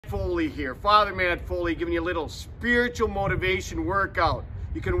Foley here, Father Matt Foley, giving you a little spiritual motivation workout.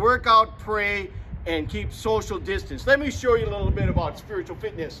 You can work out, pray, and keep social distance. Let me show you a little bit about spiritual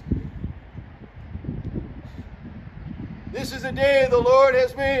fitness. This is the day the Lord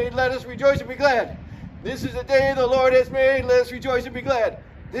has made, let us rejoice and be glad. This is the day the Lord has made, let us rejoice and be glad.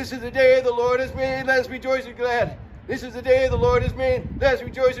 This is the day the Lord has made, let us rejoice and be glad. This is the day the Lord has made, let us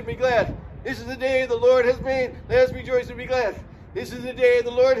rejoice and be glad. This is the day the Lord has made, let us rejoice and be glad. This is the day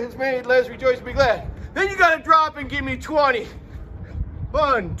the Lord has made, let us rejoice and be glad. Then you gotta drop and give me 20.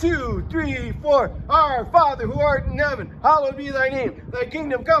 1, 2, 3, 4. Our Father who art in heaven, hallowed be thy name. Thy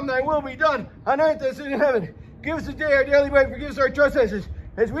kingdom come, thy will be done, on earth as it is in heaven. Give us this day our daily bread, forgive us our trespasses,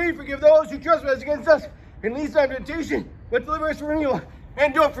 as we forgive those who trespass against us. And lead us not into temptation, but deliver us from evil.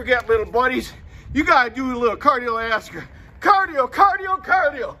 And don't forget, little buddies, you gotta do a little cardiovascular. Cardio, cardio,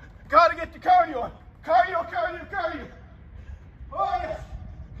 cardio. Gotta get the cardio. Cardio, cardio, cardio. Oh, yes.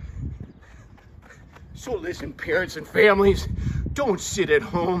 So listen, parents and families, don't sit at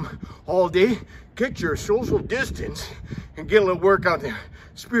home all day. Get your social distance and get a little work out there.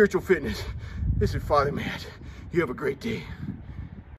 Spiritual fitness. This is Father Matt. You have a great day.